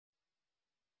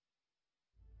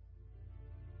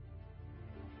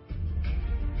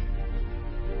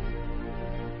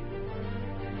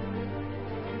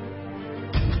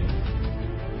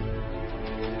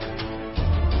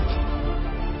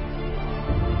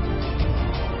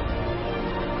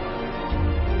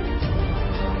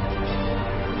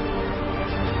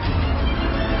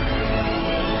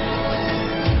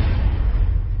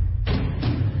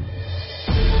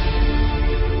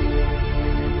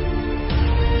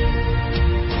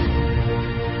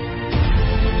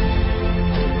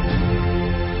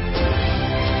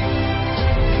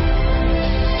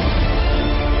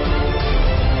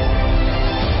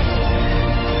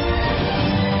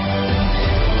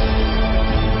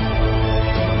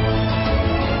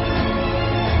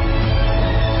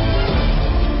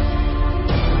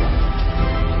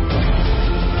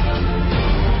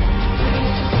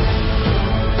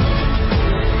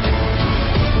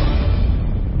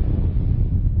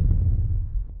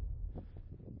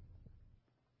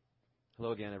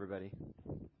Hello again, everybody.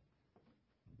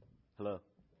 Hello.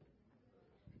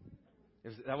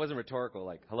 That wasn't rhetorical,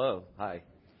 like, hello, hi.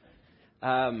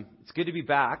 It's good to be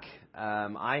back.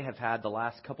 I have had the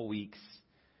last couple weeks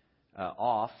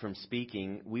off from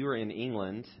speaking. We were in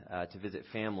England to visit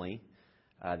family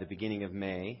the beginning of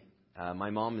May.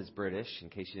 My mom is British, in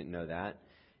case you didn't know that,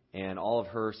 and all of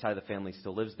her side of the family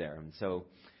still lives there. And so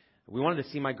we wanted to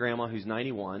see my grandma, who's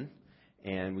 91,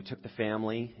 and we took the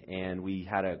family, and we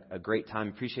had a great time.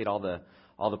 Appreciate all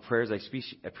the prayers. I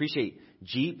appreciate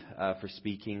Jeep for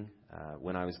speaking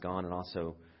when I was gone, and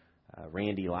also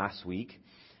Randy last week.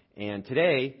 And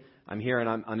today I'm here, and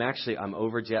I'm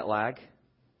over jet lag,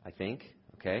 I think.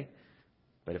 Okay,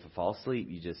 but if I fall asleep,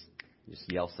 you just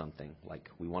yell something like,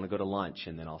 "We want to go to lunch,"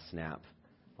 and then I'll snap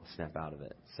out of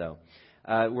it. So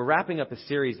we're wrapping up a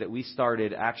series that we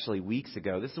started actually weeks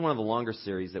ago. This is one of the longer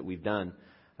series that we've done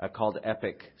called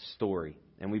Epic Story,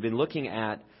 and we've been looking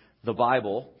at the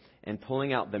Bible and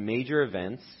pulling out the major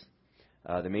events,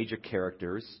 the major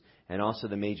characters, and also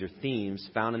the major themes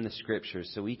found in the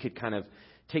Scriptures, so we could kind of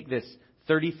take this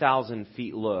 30,000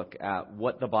 feet look at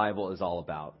what the Bible is all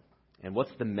about and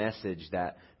what's the message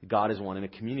that God is wanting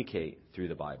to communicate through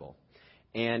the Bible.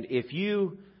 And if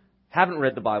you haven't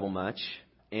read the Bible much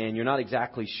and you're not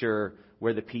exactly sure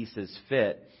where the pieces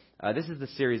fit, this is the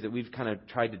series that we've kind of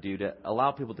tried to do to allow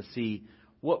people to see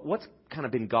what's kind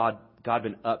of been God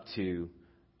been up to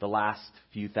the last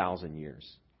few thousand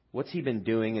years. What's He been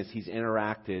doing as He's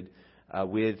interacted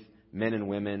with men and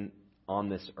women on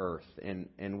this earth,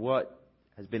 and what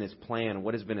has been His plan,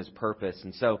 what has been His purpose.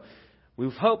 And so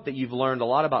we've hoped that you've learned a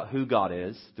lot about who God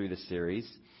is through this series,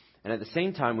 and at the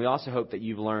same time we also hope that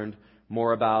you've learned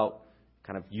more about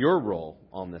kind of your role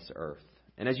on this earth.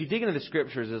 And as you dig into the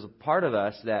Scriptures, there's a part of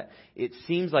us that it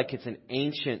seems like it's an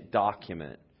ancient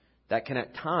document that can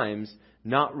at times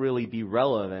not really be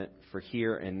relevant for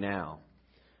here and now.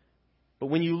 But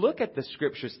when you look at the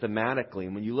Scriptures thematically,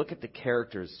 and when you look at the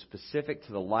characters specific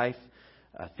to the life,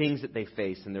 things that they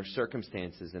face and their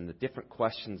circumstances and the different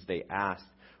questions they ask,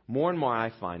 more and more I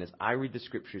find as I read the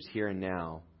Scriptures here and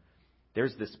now,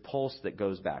 there's this pulse that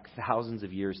goes back thousands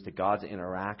of years to God's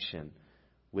interaction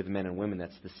with men and women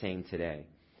that's the same today.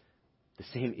 The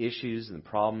same issues and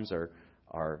problems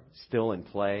are still in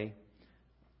play.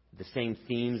 The same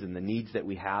themes and the needs that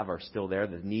we have are still there.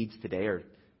 The needs today are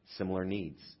similar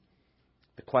needs.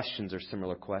 The questions are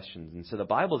similar questions. And so the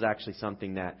Bible is actually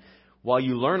something that, while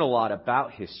you learn a lot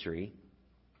about history,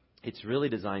 it's really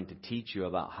designed to teach you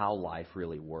about how life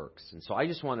really works. And so I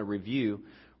just want to review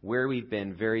where we've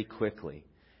been very quickly.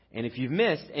 And if you've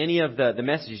missed any of the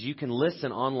messages, you can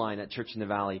listen online at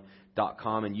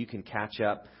churchinthevalley.com and you can catch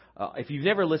up. If you've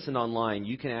never listened online,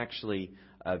 you can actually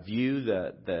view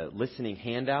the listening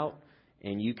handout,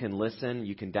 and you can listen,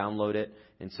 you can download it.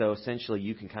 And so essentially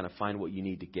you can kind of find what you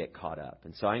need to get caught up.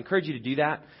 And so I encourage you to do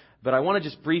that. But I want to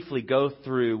just briefly go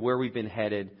through where we've been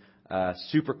headed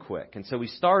super quick. And so we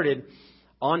started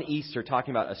on Easter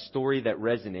talking about a story that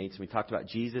resonates. We talked about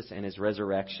Jesus and His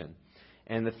resurrection.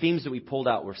 And the themes that we pulled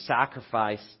out were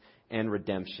sacrifice and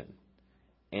redemption.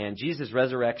 And Jesus'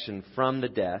 resurrection from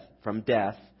death,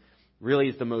 really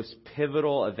is the most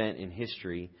pivotal event in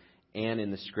history and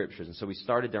in the Scriptures. And so we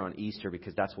started there on Easter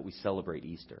because that's what we celebrate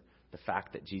Easter, the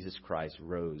fact that Jesus Christ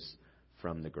rose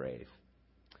from the grave.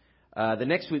 The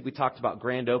next week we talked about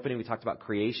grand opening. We talked about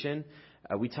creation.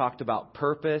 We talked about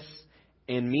purpose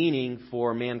and meaning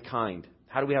for mankind.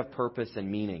 How do we have purpose and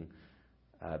meaning?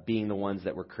 Being the ones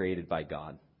that were created by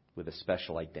God with a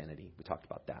special identity. We talked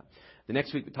about that. The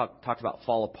next week we talked about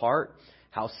fall apart,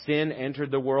 how sin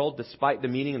entered the world. Despite the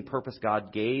meaning and purpose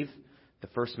God gave the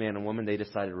first man and woman, they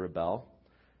decided to rebel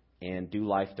and do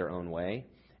life their own way.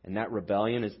 And that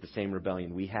rebellion is the same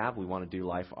rebellion we have. We want to do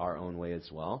life our own way as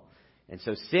well. And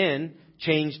so sin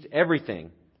changed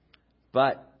everything.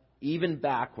 But even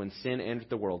back when sin entered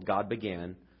the world, God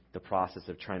began the process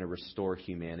of trying to restore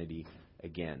humanity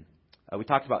again. We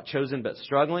talked about chosen but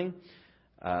struggling,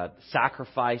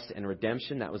 sacrifice and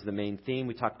redemption. That was the main theme.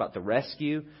 We talked about the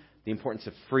rescue, the importance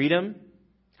of freedom,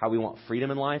 how we want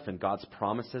freedom in life and God's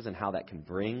promises and how that can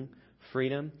bring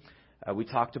freedom. We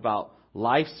talked about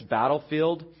life's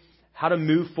battlefield, how to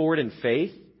move forward in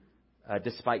faith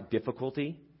despite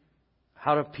difficulty.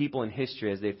 How do people in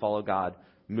history, as they follow God,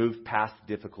 move past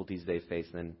the difficulties they face?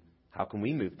 And then how can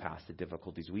we move past the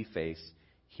difficulties we face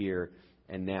here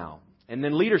and now? And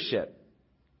then leadership.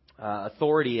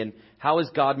 Authority, and how is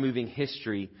God moving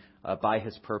history by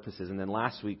His purposes. And then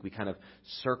last week we kind of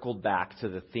circled back to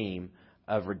the theme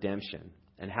of redemption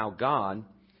and how God,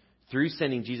 through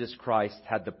sending Jesus Christ,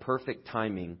 had the perfect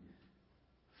timing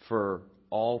for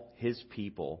all His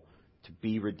people to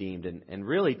be redeemed, and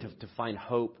really to find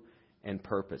hope and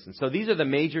purpose. And so these are the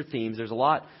major themes. There's a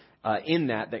lot in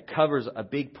that covers a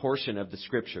big portion of the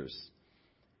Scriptures.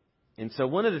 And so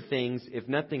one of the things, if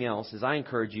nothing else, is I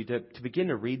encourage you to begin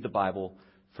to read the Bible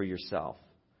for yourself.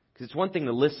 Because it's one thing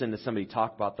to listen to somebody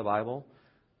talk about the Bible,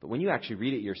 but when you actually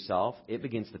read it yourself, it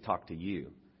begins to talk to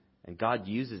you. And God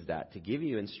uses that to give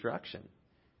you instruction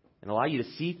and allow you to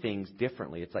see things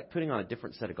differently. It's like putting on a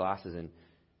different set of glasses, and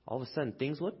all of a sudden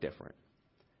things look different.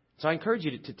 So I encourage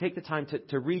you to take the time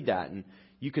to read that. And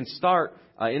you can start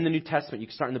in the New Testament. You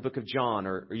can start in the book of John,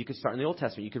 or you can start in the Old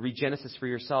Testament. You could read Genesis for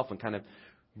yourself and kind of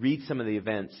read some of the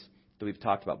events that we've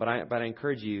talked about. But I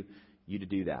encourage you to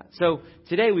do that. So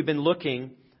today we've been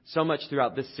looking so much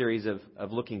throughout this series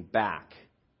of looking back.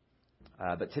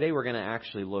 But today we're going to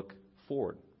actually look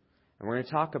forward. And we're going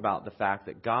to talk about the fact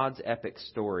that God's epic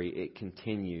story, it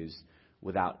continues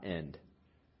without end.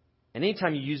 And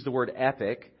anytime you use the word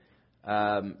epic,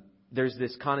 there's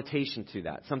this connotation to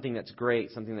that. Something that's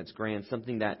great, something that's grand,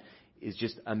 something that is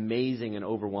just amazing and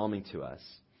overwhelming to us.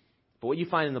 But what you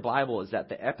find in the Bible is that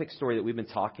the epic story that we've been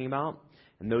talking about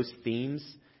and those themes,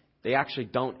 they actually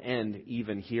don't end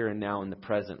even here and now in the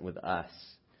present with us.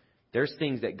 There's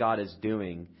things that God is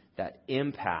doing that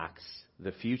impacts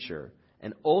the future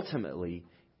and ultimately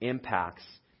impacts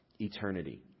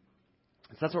eternity.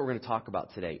 So that's what we're going to talk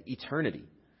about today, eternity.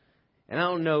 And I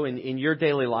don't know, in your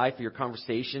daily life, your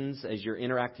conversations, as you're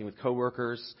interacting with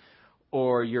coworkers,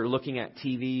 or you're looking at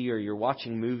TV, or you're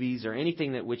watching movies, or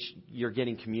anything that which you're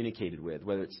getting communicated with,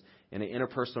 whether it's in an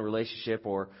interpersonal relationship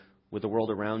or with the world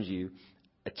around you,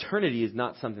 eternity is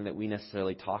not something that we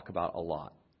necessarily talk about a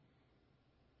lot.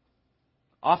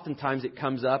 Oftentimes it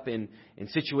comes up in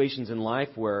situations in life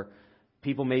where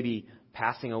people may be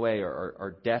passing away,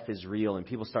 or death is real, and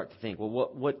people start to think, well,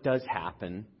 what does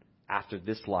happen after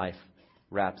this life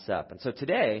wraps up? And so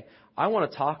today, I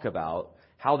want to talk about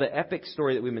how the epic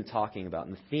story that we've been talking about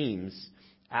and the themes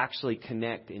actually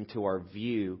connect into our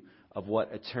view of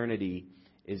what eternity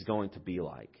is going to be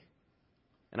like.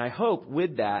 And I hope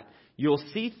with that, you'll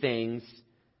see things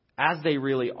as they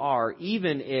really are,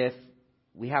 even if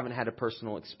we haven't had a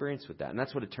personal experience with that. And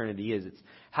that's what eternity is. It's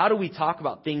how do we talk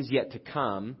about things yet to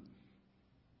come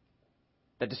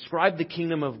that describe the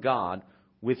kingdom of God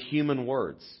with human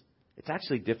words? It's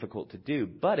actually difficult to do.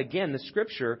 But again, the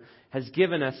Scripture has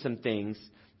given us some things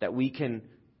that we can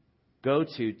go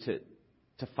to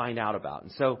find out about.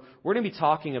 And so we're going to be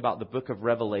talking about the book of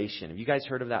Revelation. Have you guys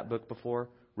heard of that book before?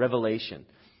 Revelation.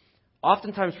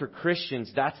 Oftentimes for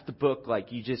Christians, that's the book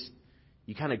like you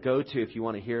kind of go to if you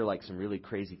want to hear like some really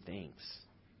crazy things.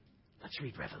 Let's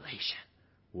read Revelation.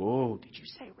 Whoa, did you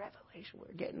say Revelation?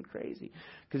 We're getting crazy.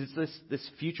 Because it's this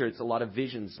future. It's a lot of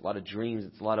visions, a lot of dreams.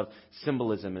 It's a lot of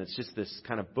symbolism. And it's just this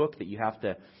kind of book that you have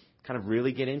to kind of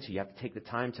really get into. You have to take the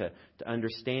time to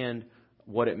understand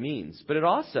what it means. But it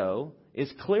also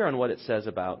is clear on what it says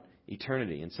about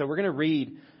eternity. And so we're going to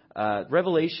read,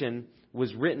 Revelation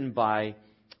was written by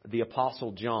the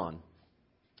Apostle John.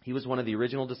 He was one of the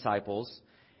original disciples,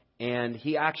 and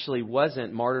he actually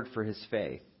wasn't martyred for his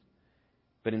faith.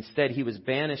 But instead, he was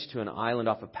banished to an island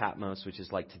off of Patmos, which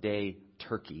is like today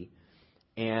Turkey.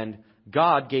 And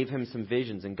God gave him some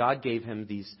visions, and God gave him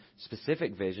these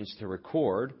specific visions to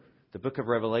record the book of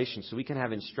Revelation so we can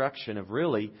have instruction of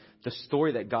really the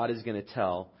story that God is going to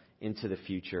tell into the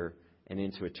future and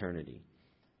into eternity.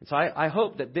 And so I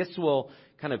hope that this will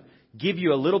kind of give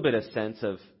you a little bit of sense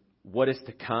of what is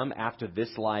to come after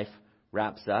this life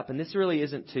wraps up. And this really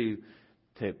isn't to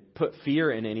put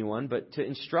fear in anyone, but to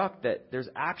instruct that there's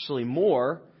actually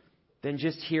more than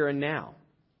just here and now.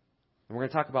 And we're going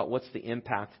to talk about what's the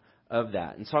impact of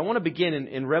that. And so I want to begin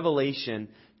in Revelation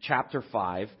chapter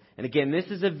 5. And again, this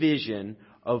is a vision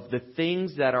of the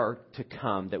things that are to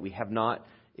come that we have not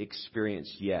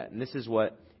experienced yet. And this is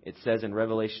what it says in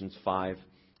Revelation 5,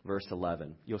 verse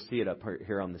 11. You'll see it up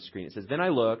here on the screen. It says, "Then I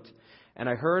looked, and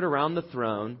I heard around the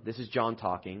throne," this is John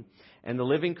talking, "and the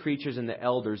living creatures and the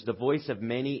elders, the voice of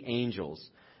many angels,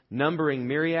 numbering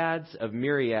myriads of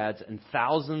myriads and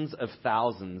thousands of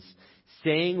thousands,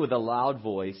 saying with a loud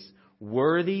voice,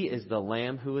 'Worthy is the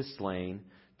Lamb who is slain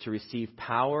to receive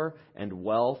power and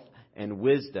wealth and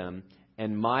wisdom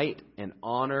and might and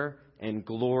honor and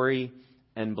glory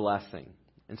and blessing.'"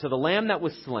 And so the Lamb that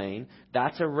was slain,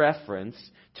 that's a reference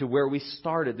to where we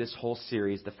started this whole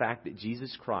series, the fact that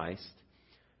Jesus Christ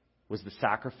was the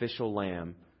sacrificial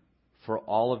lamb for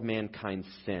all of mankind's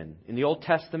sin. In the Old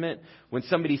Testament, when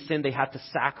somebody sinned, they had to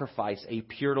sacrifice a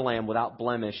pure lamb without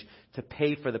blemish to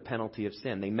pay for the penalty of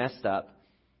sin. They messed up,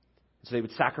 so they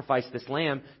would sacrifice this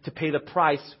lamb to pay the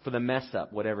price for the mess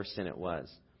up, whatever sin it was.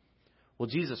 Well,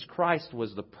 Jesus Christ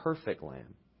was the perfect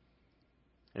lamb.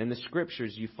 And in the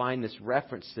Scriptures, you find this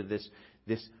reference to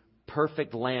this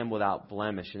perfect lamb without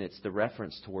blemish, and it's the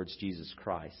reference towards Jesus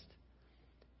Christ.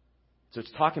 So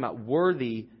it's talking about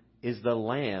worthy is the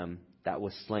lamb that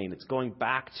was slain. It's going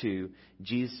back to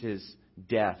Jesus'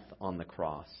 death on the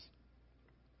cross.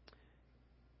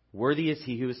 Worthy is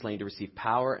he who was slain to receive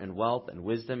power and wealth and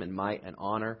wisdom and might and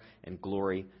honor and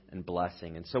glory and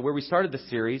blessing. And so where we started the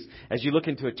series, as you look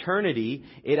into eternity,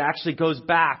 it actually goes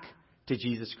back to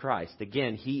Jesus Christ.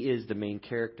 Again, he is the main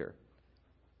character.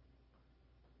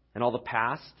 And all the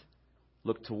past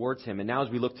look towards him. And now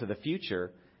as we look to the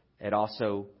future,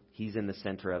 he's in the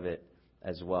center of it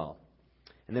as well.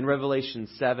 And then Revelation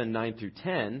 7, 9 through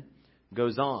 10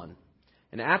 goes on.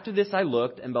 And after this I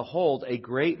looked, and behold, a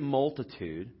great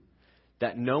multitude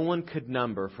that no one could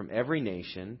number from every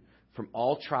nation, from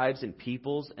all tribes and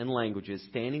peoples and languages,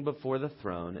 standing before the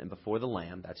throne and before the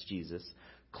Lamb, that's Jesus,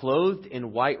 clothed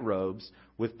in white robes,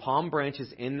 with palm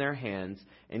branches in their hands,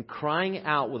 and crying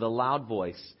out with a loud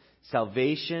voice,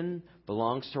 "Salvation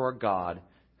belongs to our God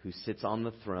who sits on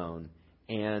the throne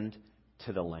and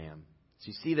to the Lamb." So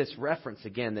you see this reference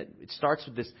again, that it starts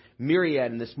with this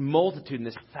myriad and this multitude and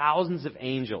this thousands of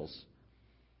angels.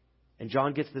 And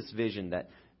John gets this vision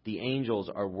that the angels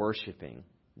are worshiping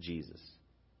Jesus.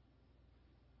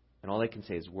 And all they can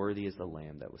say is, "Worthy is the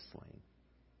Lamb that was slain."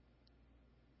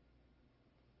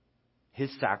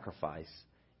 His sacrifice,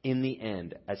 in the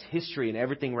end, as history and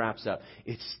everything wraps up,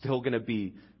 it's still going to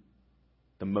be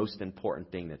the most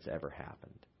important thing that's ever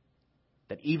happened.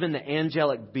 That even the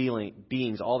angelic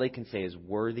beings, all they can say is,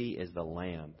 "Worthy is the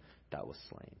Lamb that was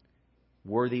slain."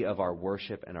 Worthy of our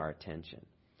worship and our attention.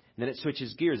 And then it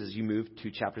switches gears as you move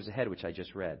 2 chapters ahead, which I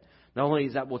just read. Not only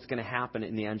is that what's going to happen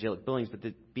in the angelic beings, but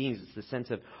the beings, it's the sense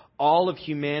of all of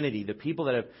humanity, the people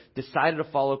that have decided to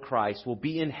follow Christ, will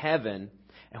be in heaven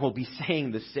and will be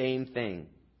saying the same thing.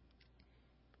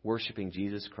 Worshiping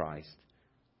Jesus Christ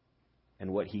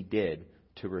and what he did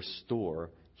to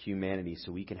restore humanity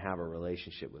so we can have a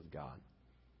relationship with God.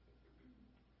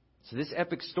 So this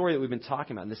epic story that we've been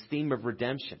talking about, and this theme of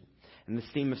redemption, and this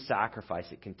theme of sacrifice,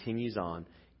 it continues on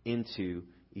into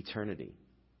eternity.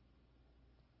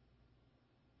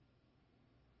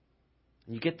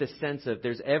 And you get this sense of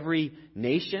there's every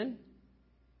nation,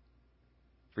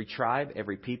 every tribe,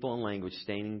 every people and language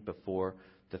standing before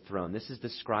the throne. This is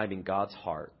describing God's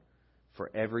heart for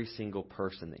every single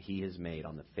person that he has made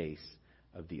on the face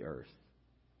of the earth.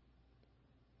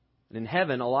 And in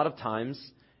heaven, a lot of times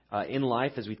in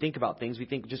life, as we think about things, we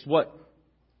think just what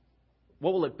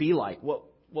will it be like? What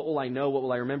will I know? What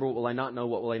will I remember? What will I not know?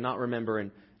 What will I not remember?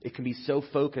 And it can be so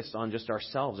focused on just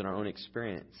ourselves and our own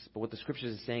experience. But what the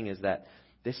Scriptures is saying is that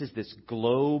this is this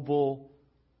global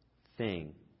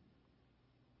thing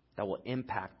that will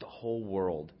impact the whole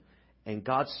world. And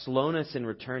God's slowness in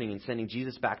returning and sending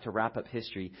Jesus back to wrap up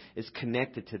history is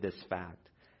connected to this fact.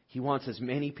 He wants as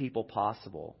many people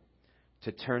possible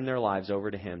to turn their lives over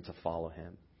to him, to follow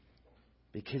him.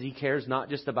 Because he cares not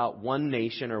just about one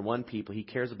nation or one people. He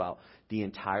cares about the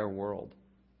entire world.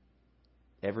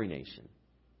 Every nation,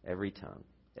 every tongue,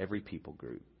 every people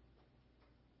group.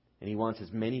 And he wants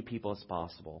as many people as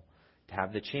possible to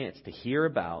have the chance to hear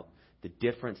about the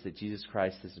difference that Jesus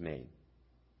Christ has made.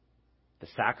 The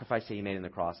sacrifice that he made on the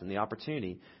cross, and the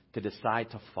opportunity to decide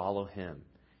to follow him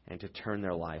and to turn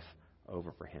their life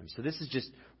over for him. So this is just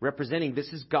representing,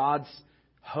 this is God's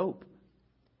hope.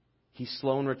 He's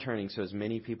slow in returning so as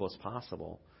many people as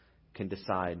possible can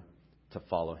decide to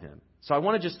follow him. So I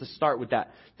wanted just to start with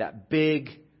that big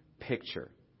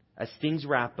picture. As things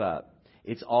wrap up,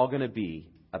 it's all going to be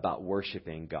about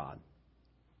worshiping God.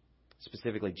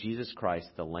 Specifically, Jesus Christ,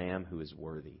 the Lamb who is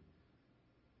worthy.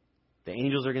 The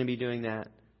angels are going to be doing that.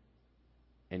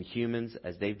 And humans,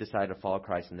 as they've decided to follow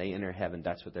Christ and they enter heaven,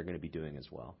 that's what they're going to be doing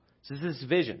as well. So this is this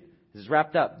vision. This is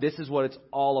wrapped up. This is what it's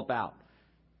all about.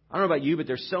 I don't know about you, but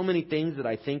there's so many things that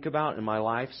I think about in my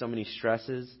life, so many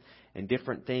stresses and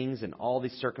different things and all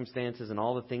these circumstances and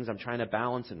all the things I'm trying to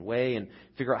balance and weigh and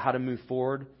figure out how to move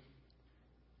forward.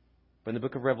 But in the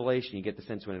book of Revelation, you get the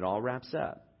sense when it all wraps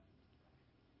up,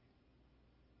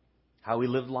 how we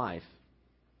live life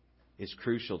is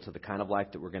crucial to the kind of life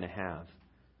that we're going to have.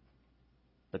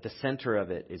 But the center of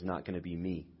it is not going to be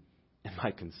me and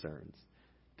my concerns.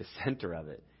 The center of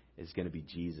it is going to be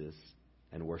Jesus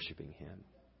and worshiping him.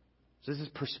 So this is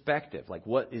perspective, like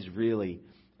what is really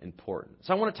important.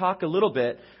 So I want to talk a little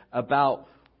bit about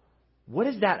what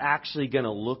is that actually going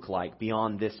to look like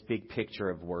beyond this big picture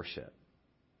of worship.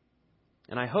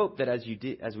 And I hope that as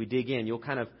we dig in, you'll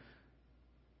kind of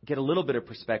get a little bit of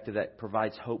perspective that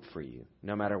provides hope for you,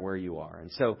 no matter where you are.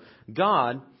 And so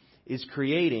God is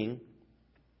creating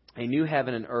a new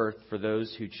heaven and earth for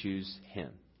those who choose Him,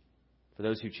 for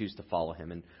those who choose to follow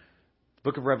Him. And the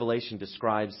book of Revelation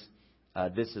describes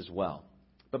this as well.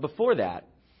 But before that,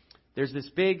 there's this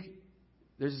big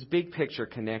picture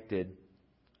connected,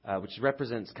 which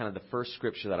represents kind of the first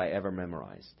scripture that I ever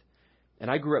memorized. And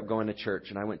I grew up going to church,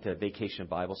 and I went to Vacation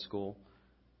Bible School.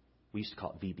 We used to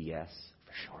call it VBS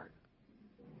for short.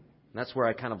 And that's where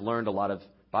I kind of learned a lot of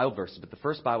Bible verses. But the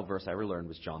first Bible verse I ever learned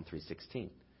was John 3:16.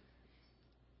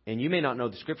 And you may not know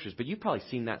the scriptures, but you've probably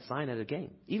seen that sign at a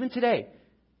game. Even today,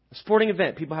 a sporting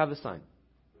event, people have the sign,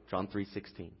 John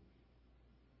 3:16.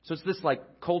 So it's this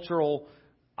like cultural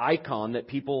icon that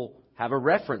people have a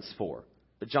reference for.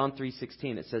 But John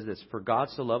 3:16, it says this: "For God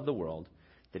so loved the world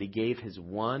that He gave His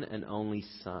one and only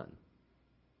Son,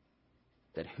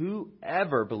 that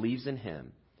whoever believes in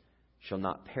Him shall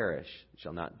not perish,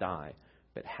 shall not die,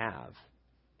 but have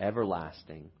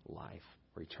everlasting life,"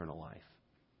 or eternal life.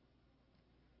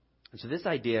 And so this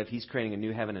idea of He's creating a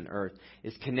new heaven and earth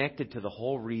is connected to the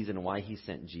whole reason why He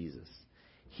sent Jesus.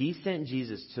 He sent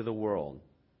Jesus to the world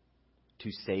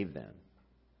to save them,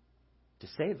 to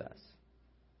save us,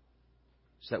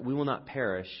 so that we will not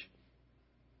perish,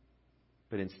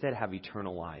 but instead have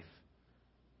eternal life.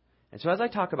 And so as I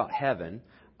talk about heaven,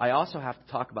 I also have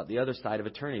to talk about the other side of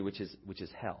eternity, which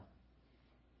is hell.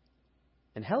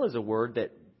 And hell is a word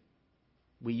that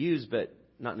we use, but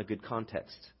not in a good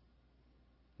context,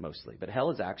 mostly. But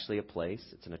hell is actually a place.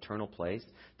 It's an eternal place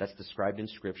that's described in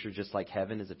Scripture, just like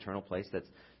heaven is an eternal place that's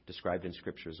described in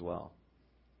Scripture as well.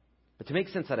 But to make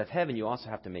sense out of heaven, you also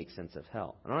have to make sense of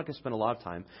hell. I'm not going to spend a lot of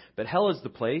time, but hell is the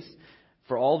place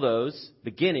for all those,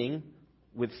 beginning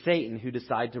with Satan, who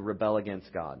decide to rebel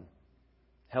against God.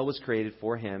 Hell was created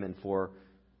for him and for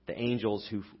the angels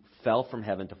who fell from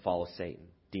heaven to follow Satan,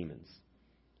 demons.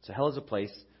 So hell is a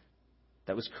place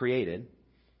that was created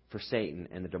for Satan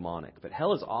and the demonic. But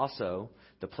hell is also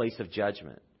the place of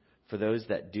judgment for those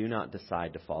that do not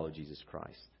decide to follow Jesus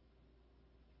Christ.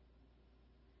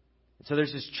 So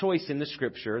there's this choice in the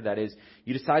Scripture that is,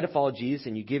 you decide to follow Jesus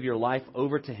and you give your life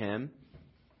over to Him,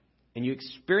 and you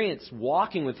experience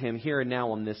walking with Him here and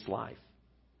now on this life.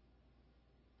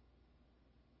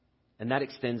 And that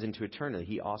extends into eternity.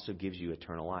 He also gives you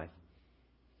eternal life,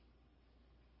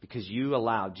 because you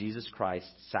allowed Jesus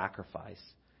Christ's sacrifice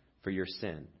for your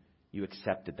sin. You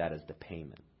accepted that as the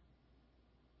payment.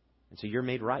 And so you're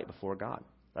made right before God.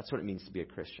 That's what it means to be a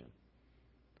Christian.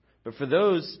 But for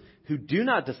those who do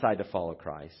not decide to follow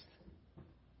Christ,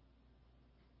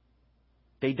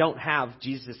 they don't have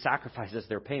Jesus' sacrifice as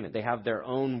their payment. They have their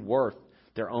own worth,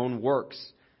 their own works.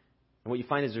 And what you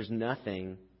find is there's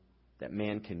nothing that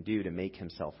man can do to make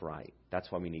himself right.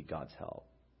 That's why we need God's help.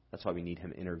 That's why we need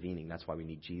Him intervening. That's why we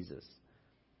need Jesus.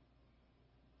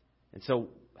 And so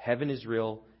heaven is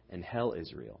real and hell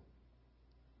is real.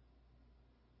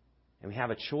 And we have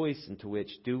a choice into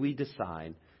which, do we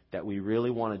decide that we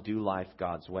really want to do life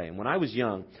God's way? And when I was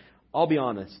young, I'll be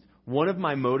honest, one of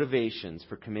my motivations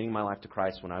for committing my life to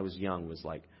Christ when I was young was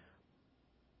like,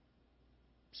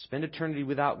 spend eternity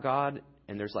without God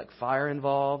and there's like fire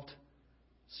involved.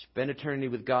 Spend eternity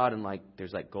with God and like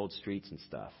there's like gold streets and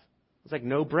stuff. It's like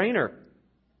no-brainer,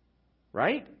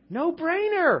 right?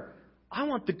 No-brainer. I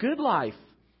want the good life.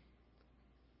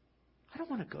 I don't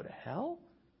want to go to hell.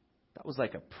 That was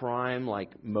like a prime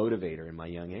like motivator in my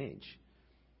young age.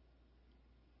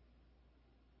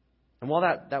 And while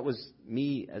that was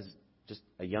me as just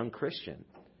a young Christian,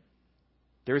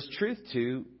 there is truth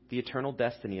to the eternal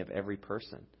destiny of every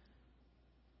person.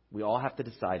 We all have to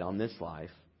decide on this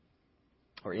life,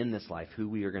 or in this life, who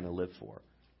we are going to live for,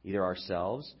 either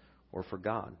ourselves or for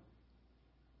God,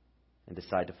 and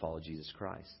decide to follow Jesus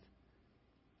Christ.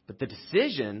 But the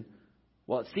decision,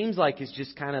 well, it seems like it's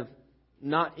just kind of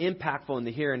not impactful in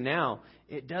the here and now.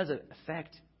 It does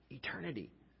affect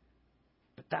eternity.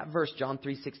 But that verse, John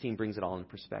 3:16, brings it all in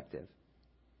perspective.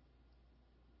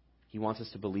 He wants us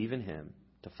to believe in Him,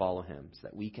 to follow Him, so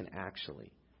that we can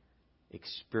actually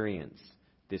experience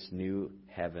this new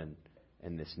heaven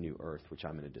and this new earth, which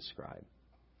I'm going to describe.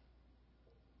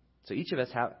 So each of us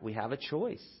have a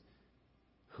choice.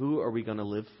 Who are we going to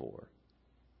live for?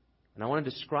 And I want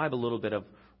to describe a little bit of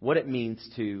what it means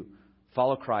to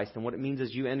follow Christ and what it means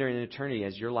as you enter in eternity,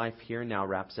 as your life here and now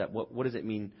wraps up. What does it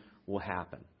mean will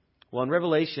happen? Well, in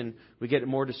Revelation, we get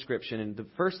more description. And the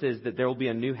first is that there will be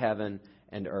a new heaven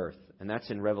and earth. And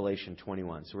that's in Revelation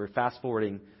 21. So we're fast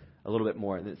forwarding a little bit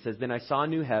more. And it says, "Then I saw a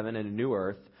new heaven and a new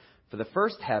earth. For the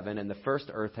first heaven and the first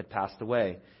earth had passed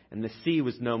away, and the sea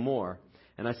was no more.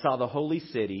 And I saw the holy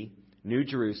city, New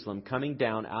Jerusalem, coming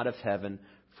down out of heaven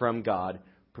from God,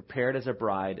 prepared as a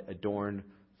bride adorned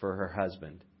for her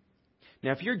husband.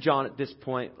 Now, if you're John at this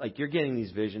point, like you're getting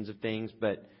these visions of things,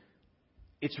 but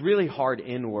it's really hard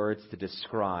in words to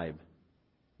describe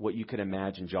what you could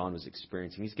imagine John was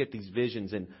experiencing. He's get these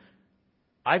visions, and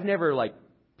I've never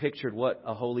pictured what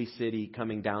a holy city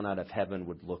coming down out of heaven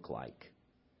would look like.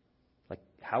 Like,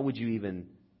 how would you even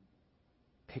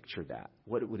picture that?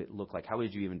 What would it look like? How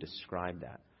would you even describe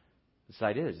that? The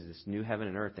idea is this new heaven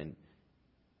and earth,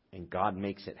 and God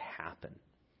makes it happen.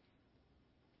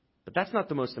 But that's not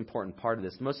the most important part of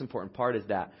this. The most important part is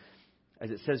that,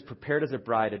 as it says, prepared as a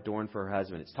bride adorned for her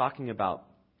husband. It's talking about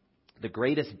the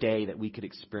greatest day that we could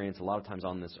experience a lot of times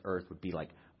on this earth would be like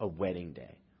a wedding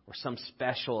day or some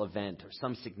special event or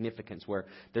some significance where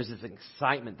there's this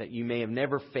excitement that you may have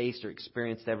never faced or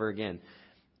experienced ever again.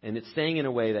 And it's saying in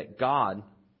a way that God,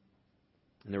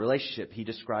 in the relationship, He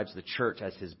describes the church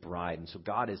as His bride. And so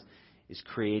God is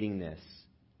creating this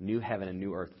new heaven and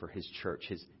new earth for His church,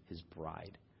 His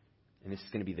bride. And this is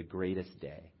going to be the greatest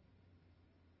day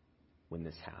when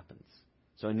this happens.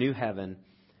 So a new heaven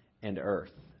and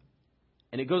earth.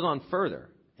 And it goes on further,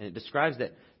 and it describes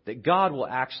that God will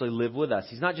actually live with us.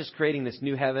 He's not just creating this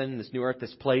new heaven, this new earth,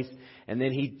 this place, and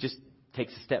then He just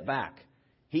takes a step back.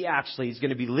 He actually is going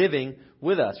to be living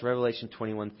with us, Revelation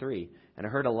 21:3. And I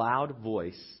heard a loud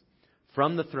voice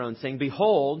from the throne saying,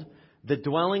 "Behold, the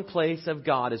dwelling place of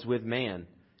God is with man.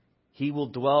 He will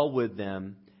dwell with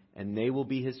them, and they will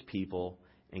be His people,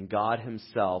 and God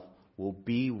Himself will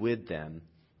be with them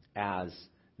as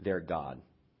their God."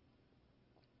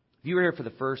 If you were here for the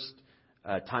first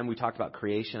time we talked about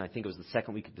creation, I think it was the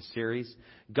second week of the series,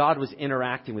 God was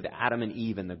interacting with Adam and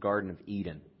Eve in the Garden of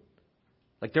Eden.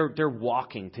 Like they're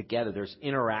walking together. There's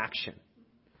interaction.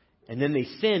 And then they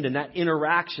sinned, and that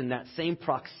interaction, that same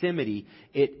proximity,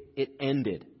 it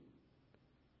ended.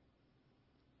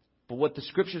 But what the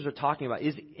Scriptures are talking about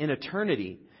is in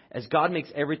eternity, as God makes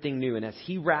everything new, and as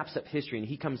He wraps up history and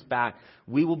He comes back,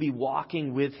 we will be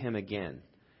walking with Him again.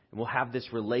 And we'll have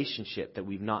this relationship that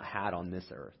we've not had on this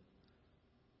earth.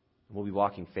 And we'll be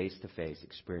walking face to face,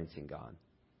 experiencing God.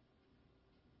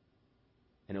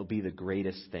 And it'll be the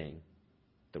greatest thing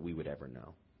that we would ever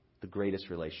know. The greatest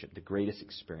relationship, the greatest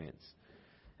experience.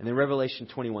 And then Revelation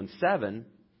 21:7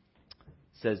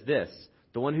 says this,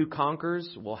 "The one who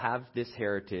conquers will have this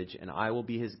heritage, and I will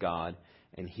be his God,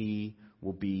 and he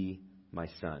will be my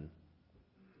son."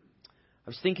 I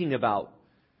was thinking about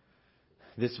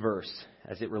this verse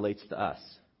as it relates to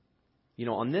us. You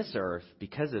know, on this earth,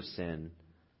 because of sin,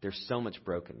 there's so much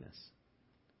brokenness.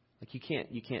 Like you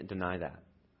can't deny that.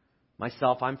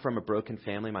 Myself, I'm from a broken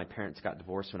family. My parents got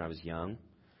divorced when I was young.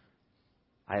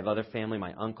 I have other family,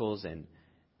 my uncles and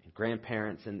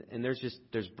grandparents, and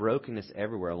there's brokenness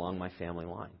everywhere along my family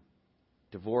line.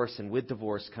 Divorce, and with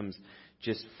divorce comes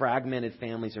just fragmented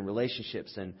families and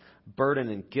relationships and burden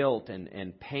and guilt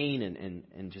and pain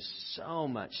and just so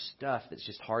much stuff that's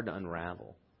just hard to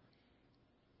unravel.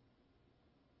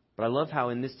 But I love how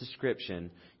in this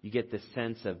description you get this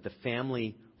sense of the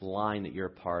family line that you're a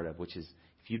part of, which is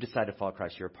if you decide to follow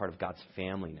Christ, you're a part of God's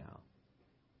family now.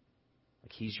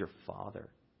 Like He's your Father.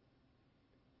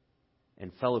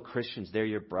 And fellow Christians, they're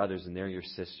your brothers and they're your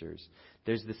sisters.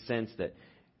 There's the sense that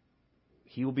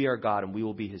He will be our God and we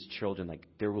will be His children. Like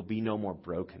there will be no more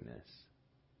brokenness.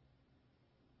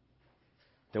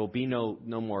 There will be no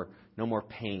more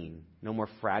pain, no more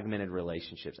fragmented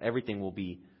relationships. Everything will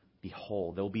be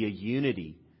whole. There will be a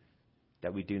unity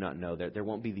that we do not know. There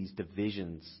won't be these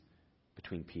divisions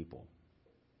between people.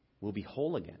 We'll be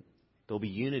whole again. There'll be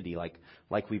unity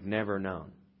like we've never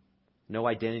known. No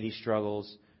identity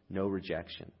struggles, no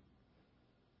rejection.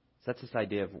 So that's this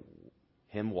idea of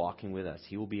Him walking with us.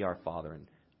 He will be our Father, and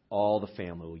all the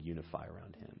family will unify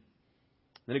around Him.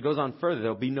 Then it goes on further.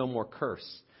 There will be no more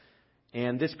curse.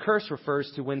 And this curse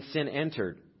refers to when sin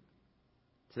entered.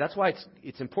 So that's why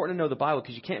it's important to know the Bible,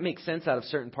 because you can't make sense out of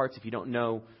certain parts if you don't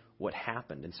know what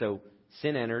happened. And so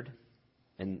sin entered,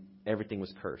 and everything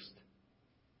was cursed.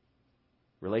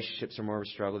 Relationships are more of a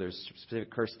struggle. There's a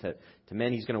specific curse to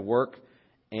men. He's going to work,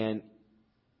 and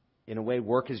in a way,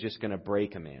 work is just going to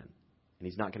break a man, and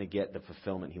he's not going to get the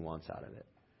fulfillment he wants out of it.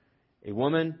 A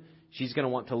woman, she's going to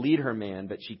want to lead her man,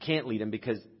 but she can't lead him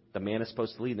because the man is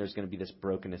supposed to lead, and there's going to be this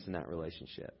brokenness in that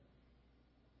relationship.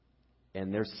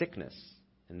 And there's sickness,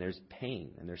 and there's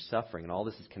pain, and there's suffering, and all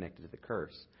this is connected to the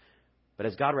curse. But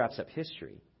as God wraps up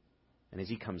history, and as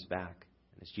He comes back,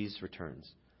 and as Jesus returns,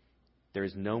 there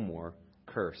is no more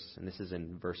curse. And this is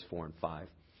in verse 4 and 5.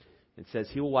 It says,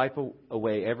 He will wipe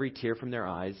away every tear from their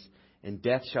eyes, and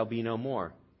death shall be no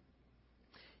more.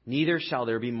 Neither shall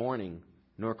there be mourning,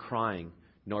 nor crying,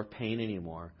 nor pain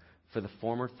anymore, for the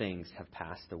former things have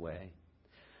passed away.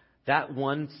 That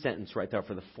one sentence right there,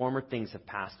 for the former things have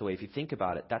passed away, if you think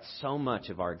about it, that's so much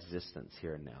of our existence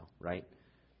here and now, right?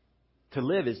 To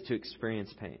live is to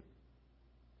experience pain.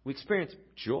 We experience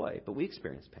joy, but we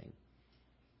experience pain.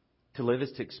 To live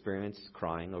is to experience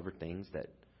crying over things that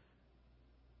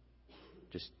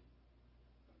just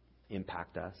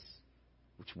impact us,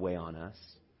 which weigh on us,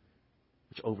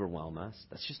 which overwhelm us.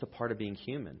 That's just a part of being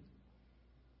human.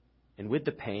 And with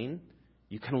the pain,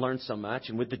 you can learn so much.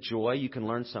 And with the joy, you can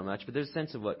learn so much. But there's a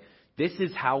sense of, look, this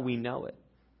is how we know it.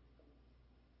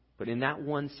 But in that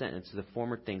one sentence, the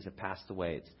former things have passed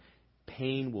away. It's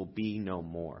pain will be no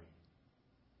more.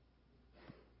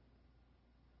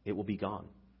 It will be gone.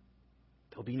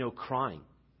 There'll be no crying.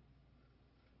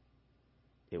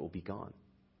 It will be gone.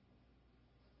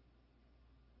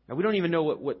 Now, we don't even know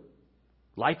what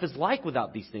life is like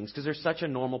without these things because they're such a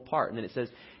normal part. And then it says,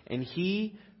 and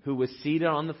he who was seated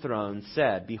on the throne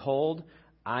said, behold,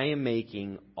 I am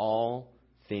making all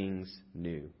things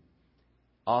new.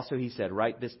 Also, he said,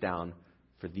 write this down,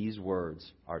 for these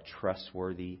words are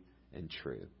trustworthy and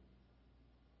true.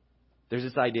 There's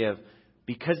this idea of,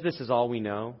 because this is all we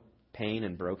know, pain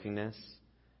and brokenness,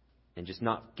 and just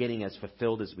not getting as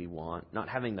fulfilled as we want, not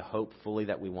having the hope fully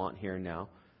that we want here and now,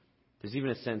 there's even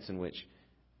a sense in which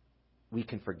we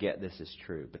can forget this is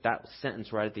true. But that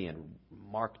sentence right at the end,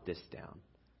 mark this down.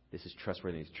 This is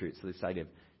trustworthy and true. So this idea of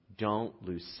don't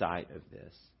lose sight of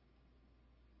this.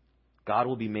 God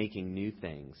will be making new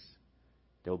things.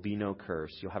 There will be no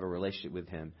curse. You'll have a relationship with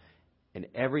Him. And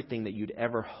everything that you'd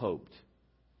ever hoped,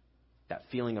 that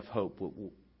feeling of hope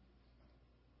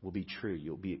will be true.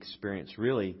 You'll be experienced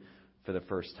really for the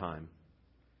first time.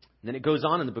 And then it goes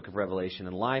on in the book of Revelation,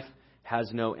 and life has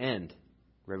no end.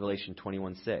 Revelation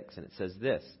 21:6, and it says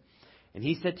this, and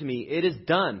he said to me, it is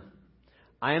done.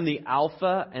 I am the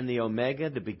Alpha and the Omega,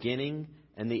 the beginning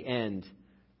and the end.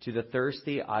 To the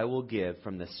thirsty I will give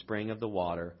from the spring of the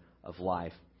water of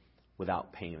life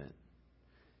without payment.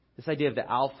 This idea of the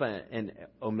Alpha and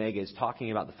Omega is talking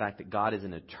about the fact that God is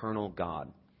an eternal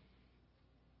God.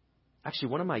 Actually,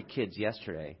 one of my kids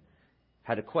yesterday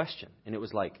had a question, and it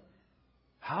was like,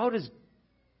 how does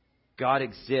God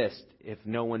exist if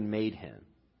no one made Him?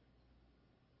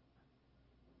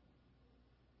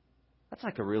 That's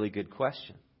like a really good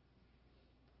question.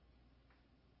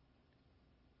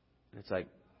 And it's like,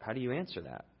 how do you answer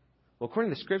that? Well,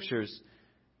 according to the Scriptures,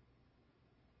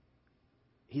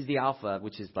 He's the Alpha,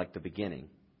 which is like the beginning.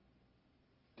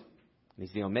 And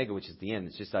He's the Omega, which is the end.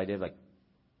 It's just the idea of like,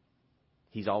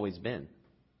 He's always been.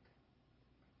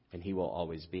 And He will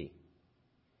always be.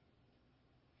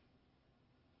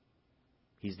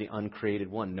 He's the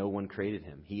uncreated one. No one created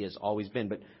Him. He has always been.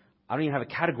 But I don't even have a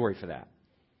category for that.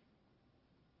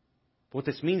 But what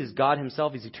this means is God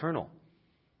Himself is eternal.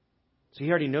 So He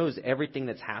already knows everything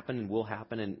that's happened and will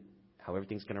happen and how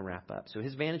everything's going to wrap up. So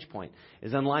His vantage point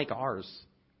is unlike ours.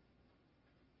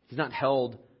 He's not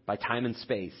held by time and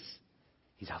space.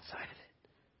 He's outside of it.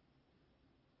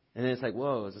 And then it's like,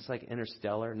 whoa, is this like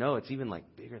interstellar? No, it's even like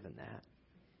bigger than that.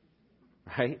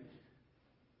 Right?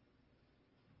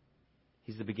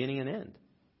 He's the beginning and end.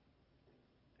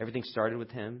 Everything started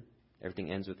with Him. Everything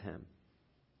ends with Him.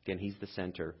 Again, He's the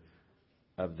center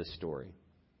of the story.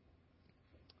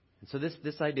 And so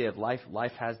this idea of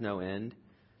life has no end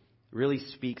really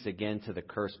speaks again to the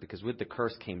curse, because with the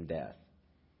curse came death.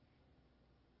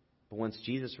 But once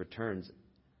Jesus returns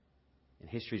and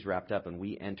history's wrapped up and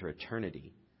we enter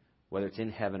eternity, whether it's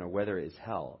in heaven or whether it is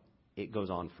hell, it goes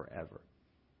on forever.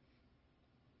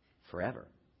 Forever.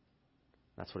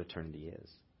 That's what eternity is.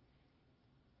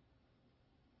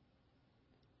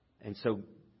 And so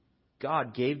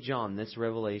God gave John this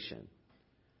revelation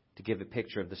to give a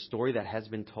picture of the story that has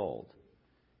been told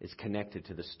is connected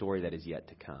to the story that is yet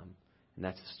to come. And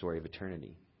that's the story of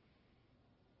eternity.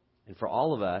 And for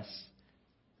all of us,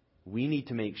 we need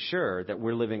to make sure that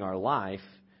we're living our life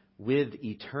with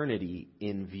eternity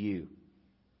in view.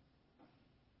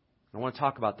 I want to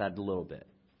talk about that a little bit.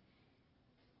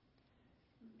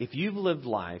 If you've lived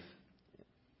life,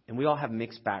 and we all have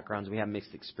mixed backgrounds, we have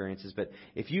mixed experiences, but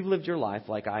if you've lived your life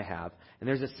like I have, and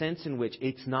there's a sense in which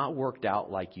it's not worked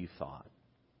out like you thought,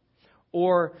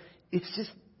 or it's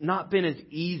just not been as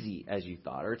easy as you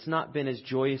thought, or it's not been as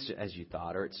joyous as you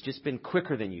thought, or it's just been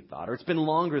quicker than you thought, or it's been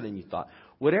longer than you thought,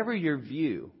 whatever your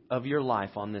view of your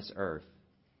life on this earth,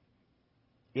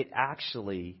 it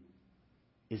actually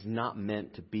is not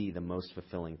meant to be the most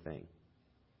fulfilling thing.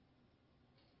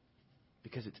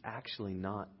 Because it's actually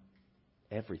not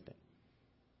everything.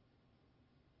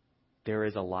 There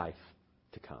is a life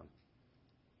to come.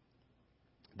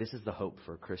 This is the hope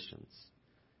for Christians.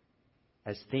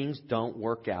 as things don't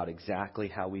work out exactly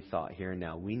how we thought here and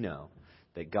now, we know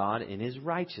that God in His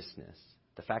righteousness,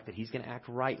 the fact that He's going to act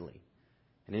rightly,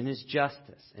 and in His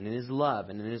justice, and in His love,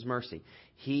 and in His mercy,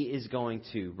 He is going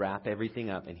to wrap everything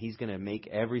up, and He's going to make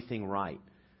everything right.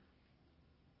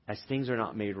 As things are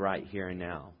not made right here and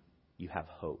now, you have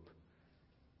hope.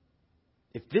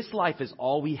 If this life is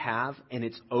all we have and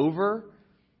it's over,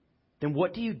 then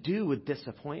what do you do with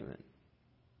disappointment?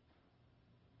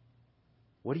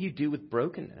 What do you do with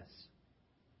brokenness?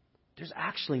 There's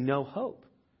actually no hope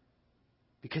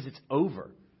because it's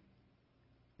over.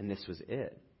 And this was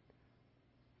it.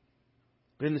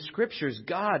 But in the Scriptures,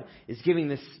 God is giving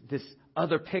this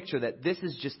other picture that this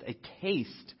is just a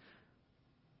taste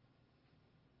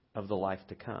of the life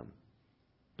to come.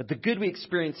 But the good we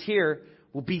experience here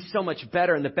will be so much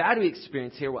better, and the bad we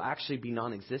experience here will actually be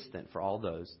non-existent for all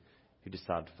those who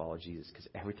decide to follow Jesus, because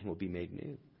everything will be made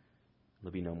new.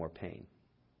 There'll be no more pain.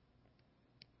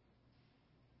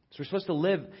 So we're supposed to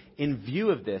live in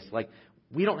view of this. Like,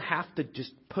 we don't have to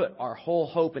just put our whole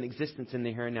hope and existence in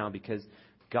the here and now, because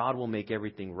God will make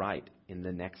everything right in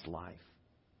the next life.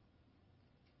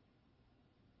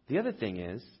 The other thing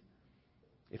is,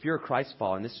 if you're a Christ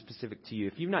follower, and this is specific to you,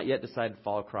 if you've not yet decided to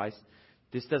follow Christ,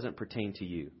 this doesn't pertain to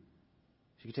you.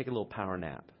 So you can take a little power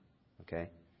nap, okay?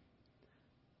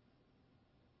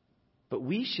 But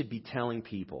we should be telling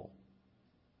people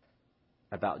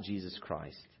about Jesus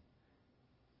Christ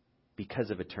because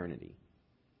of eternity.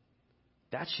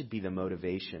 That should be the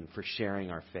motivation for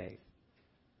sharing our faith.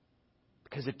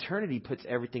 Because eternity puts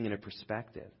everything in a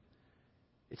perspective.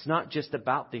 It's not just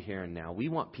about the here and now. We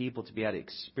want people to be able to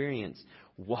experience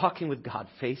walking with God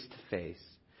face to face,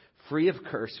 free of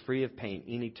curse, free of pain,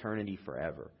 in eternity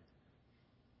forever.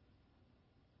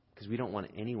 Because we don't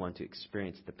want anyone to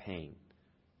experience the pain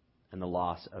and the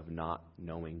loss of not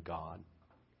knowing God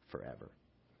forever.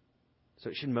 So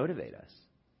it should motivate us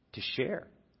to share,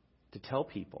 to tell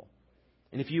people.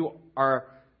 And if you are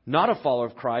not a follower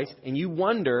of Christ and you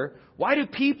wonder, why do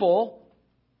people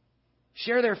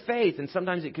share their faith? And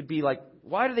sometimes it could be like,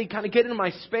 why do they kind of get into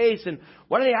my space? And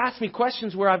why do they ask me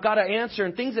questions where I've got to answer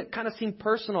and things that kind of seem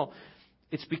personal?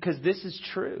 It's because this is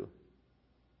true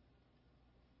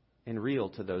and real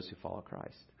to those who follow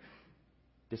Christ.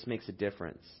 This makes a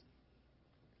difference.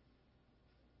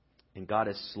 And God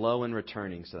is slow in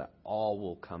returning so that all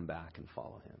will come back and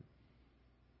follow Him.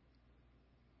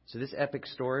 So this epic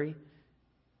story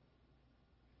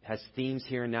has themes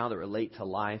here and now that relate to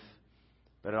life,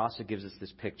 but it also gives us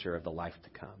this picture of the life to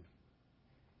come.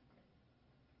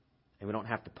 And we don't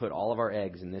have to put all of our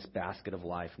eggs in this basket of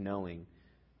life, knowing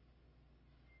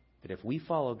that if we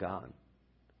follow God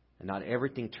and not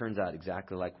everything turns out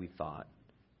exactly like we thought,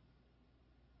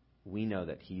 we know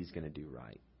that He's going to do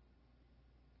right.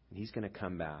 And He's going to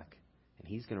come back and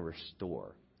He's going to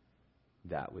restore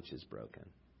that which is broken.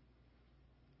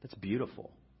 That's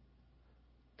beautiful.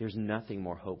 There's nothing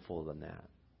more hopeful than that.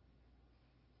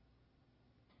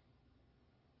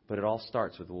 But it all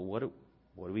starts with, well, what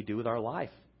do we do with our life?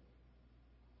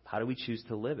 How do we choose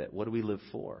to live it? What do we live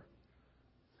for?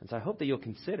 And so I hope that you'll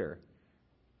consider,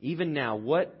 even now,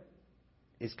 what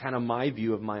is kind of my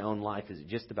view of my own life? Is it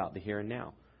just about the here and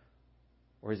now?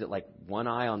 Or is it like one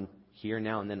eye on here and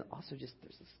now, and then also just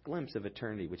there's this glimpse of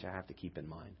eternity, which I have to keep in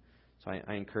mind. So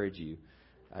I encourage you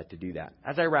to do that.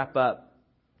 As I wrap up,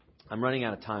 I'm running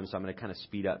out of time, so I'm going to kind of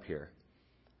speed up here.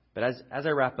 But as I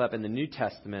wrap up, in the New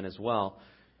Testament as well,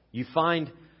 you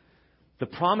find the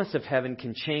promise of heaven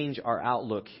can change our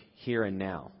outlook here and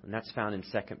now. And that's found in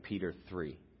 2 Peter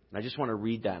 3. And I just want to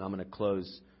read that, and I'm going to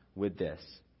close with this.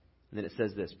 And then it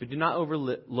says this: "But do not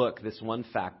overlook this one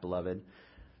fact, beloved,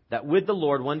 that with the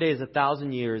Lord 1 day is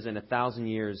 1,000 years, and 1,000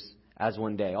 years as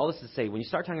 1 day." All this to say, when you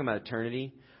start talking about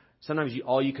eternity, sometimes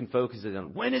all you can focus is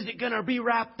on, when is it going to be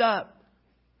wrapped up?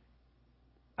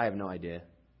 I have no idea.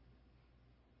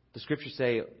 The Scriptures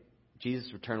say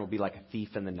Jesus' return will be like a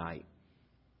thief in the night.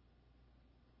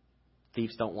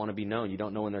 Thieves don't want to be known. You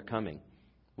don't know when they're coming.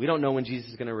 We don't know when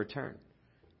Jesus is going to return.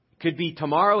 It could be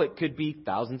tomorrow. It could be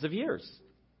thousands of years.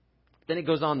 Then it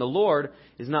goes on, the Lord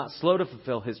is not slow to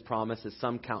fulfill His promise, as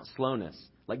some count slowness.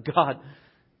 Like, God,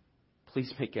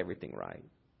 please make everything right.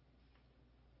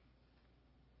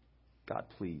 God,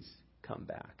 please come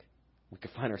back. We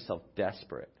could find ourselves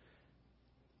desperate.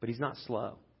 But He's not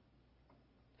slow.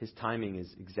 His timing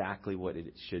is exactly what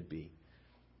it should be.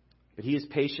 But He is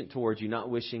patient towards you, not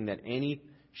wishing that any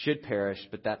should perish,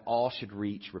 but that all should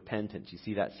reach repentance. You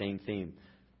see that same theme.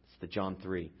 It's the John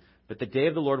 3. "But the day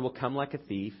of the Lord will come like a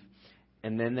thief,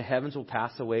 and then the heavens will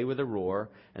pass away with a roar,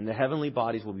 and the heavenly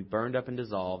bodies will be burned up and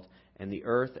dissolved, and the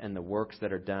earth and the works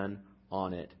that are done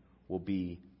on it will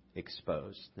be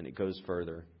exposed. And it goes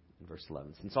further in verse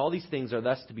 11. Since all these things are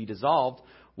thus to be dissolved,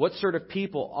 what sort of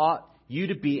people ought you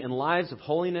to be in lives of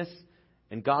holiness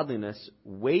and godliness,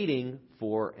 waiting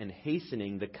for and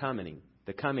hastening the coming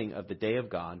of the day of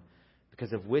God,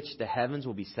 because of which the heavens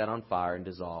will be set on fire and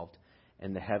dissolved,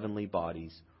 and the heavenly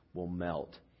bodies will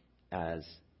melt as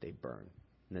they burn.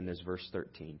 And then there's verse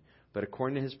 13. But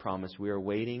according to his promise, we are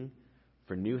waiting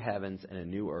for new heavens and a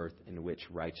new earth in which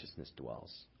righteousness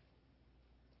dwells.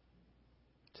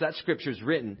 So that scripture is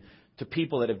written to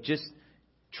people that have just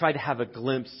tried to have a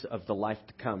glimpse of the life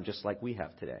to come, just like we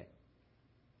have today.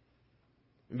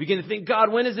 And begin to think,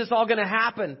 God, when is this all going to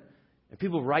happen? And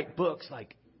people write books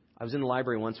like, I was in the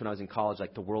library once when I was in college,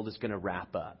 like the world is going to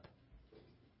wrap up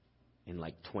in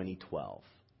like 2012.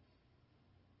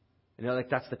 And they're like,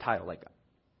 that's the title. Like,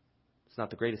 it's not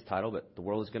the greatest title, but the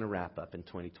world is going to wrap up in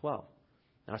 2012.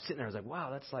 And I was sitting there, I was like, wow,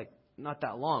 that's like not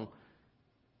that long.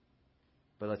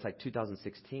 But it's like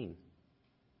 2016.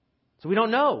 So we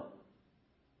don't know.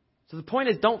 So the point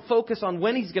is, don't focus on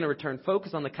when he's going to return.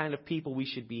 Focus on the kind of people we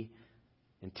should be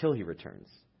until he returns.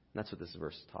 And that's what this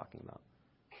verse is talking about.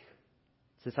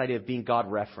 It's this idea of being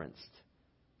God-referenced.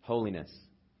 Holiness.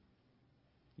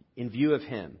 In view of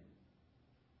him.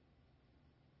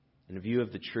 In view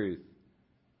of the truth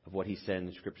of what he said in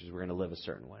the Scriptures, we're going to live a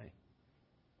certain way.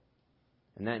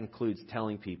 And that includes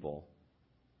telling people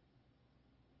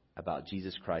about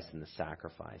Jesus Christ and the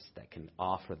sacrifice that can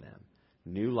offer them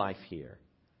new life here,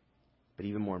 but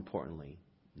even more importantly,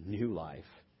 new life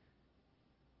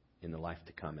in the life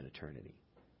to come in eternity.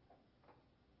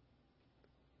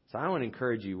 So I want to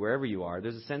encourage you, wherever you are,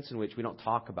 there's a sense in which we don't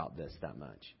talk about this that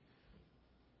much.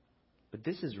 But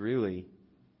this is really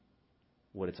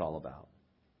what it's all about.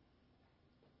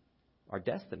 Our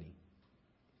destiny.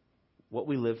 What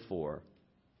we live for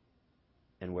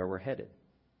and where we're headed.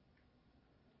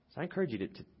 So I encourage you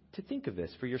to think of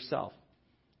this for yourself.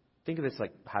 Think of this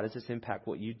like, how does this impact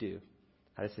what you do?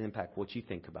 How does it impact what you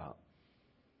think about?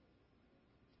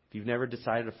 If you've never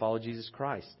decided to follow Jesus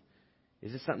Christ,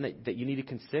 is this something that you need to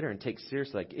consider and take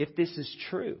seriously? Like, if this is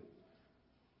true,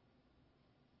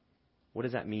 what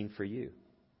does that mean for you?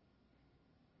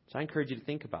 So I encourage you to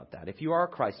think about that. If you are a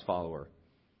Christ follower,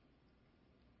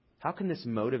 how can this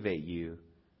motivate you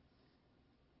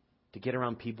to get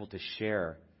around people to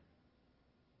share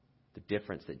the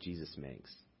difference that Jesus makes?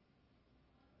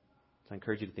 So I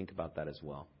encourage you to think about that as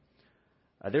well.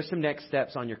 There's some next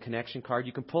steps on your connection card.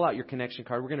 You can pull out your connection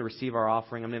card. We're going to receive our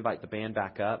offering. I'm going to invite the band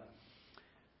back up.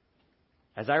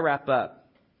 As I wrap up,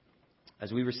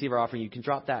 as we receive our offering, you can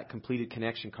drop that completed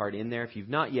connection card in there. If you've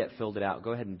not yet filled it out,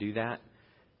 go ahead and do that.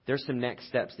 There's some next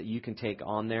steps that you can take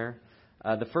on there.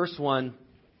 The first one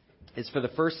is, for the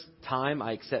first time,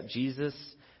 I accept Jesus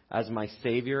as my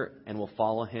Savior and will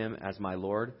follow him as my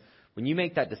Lord. When you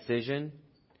make that decision,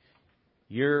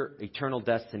 your eternal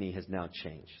destiny has now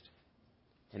changed.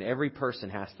 And every person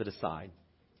has to decide,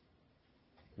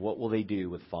 what will they do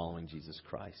with following Jesus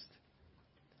Christ?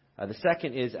 The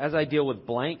second is, as I deal with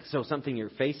blank, so something you're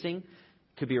facing, it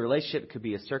could be a relationship, it could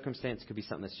be a circumstance, it could be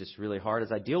something that's just really hard.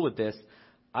 As I deal with this,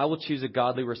 I will choose a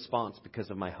godly response because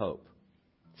of my hope.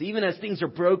 So even as things are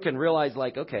broken, realize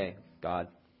like, okay, God,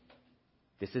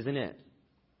 this isn't it.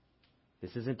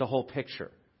 This isn't the whole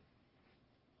picture.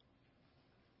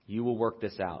 You will work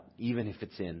this out, even if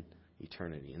it's in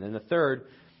eternity. And then the third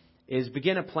is,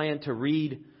 begin a plan to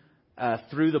read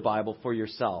through the Bible for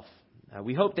yourself.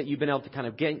 We hope that you've been able to kind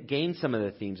of gain some of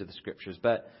the themes of the Scriptures.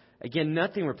 But again,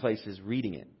 nothing replaces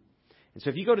reading it. And so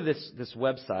if you go to this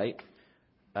website,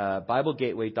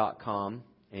 BibleGateway.com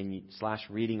and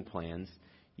 /reading plans,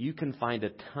 you can find a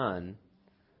ton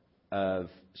of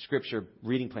Scripture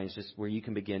reading plans just where you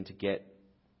can begin to get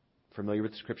familiar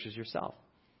with the Scriptures yourself.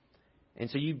 And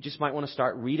so you just might want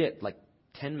to read it like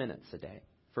 10 minutes a day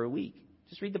for a week.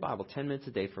 Just read the Bible 10 minutes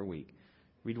a day for a week.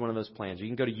 Read one of those plans. Or you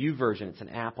can go to YouVersion. It's an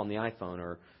app on the iPhone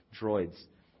or Droids.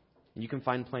 And you can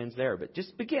find plans there. But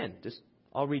just begin.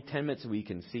 I'll read 10 minutes a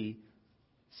week and see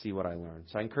what I learn.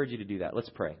 So I encourage you to do that. Let's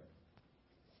pray.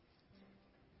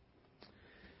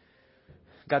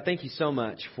 God, thank you so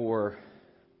much for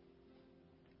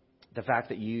the fact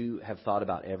that you have thought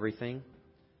about everything.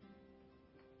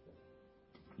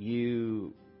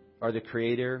 You are the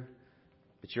creator,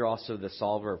 but you're also the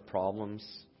solver of problems.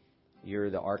 You're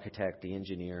the architect, the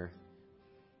engineer,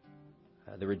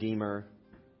 the redeemer,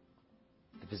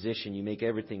 the physician. You make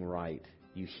everything right.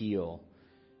 You heal.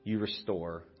 You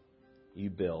restore. You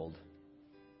build.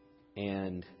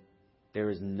 And there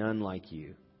is none like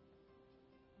you.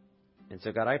 And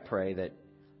so, God, I pray that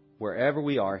wherever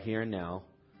we are here and now,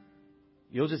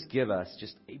 you'll just give us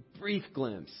just a brief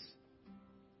glimpse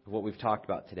of what we've talked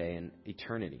about today and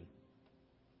eternity.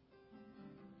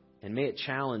 And may it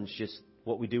challenge just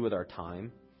what we do with our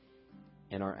time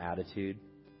and our attitude.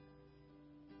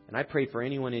 And I pray for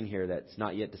anyone in here that's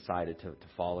not yet decided to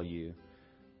follow you.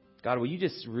 God, will you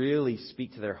just really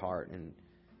speak to their heart and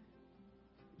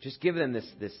just give them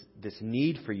this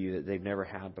need for you that they've never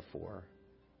had before.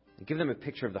 And give them a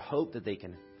picture of the hope that they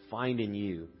can find in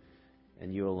you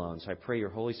and you alone. So I pray your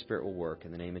Holy Spirit will work.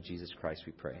 In the name of Jesus Christ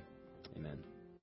we pray. Amen.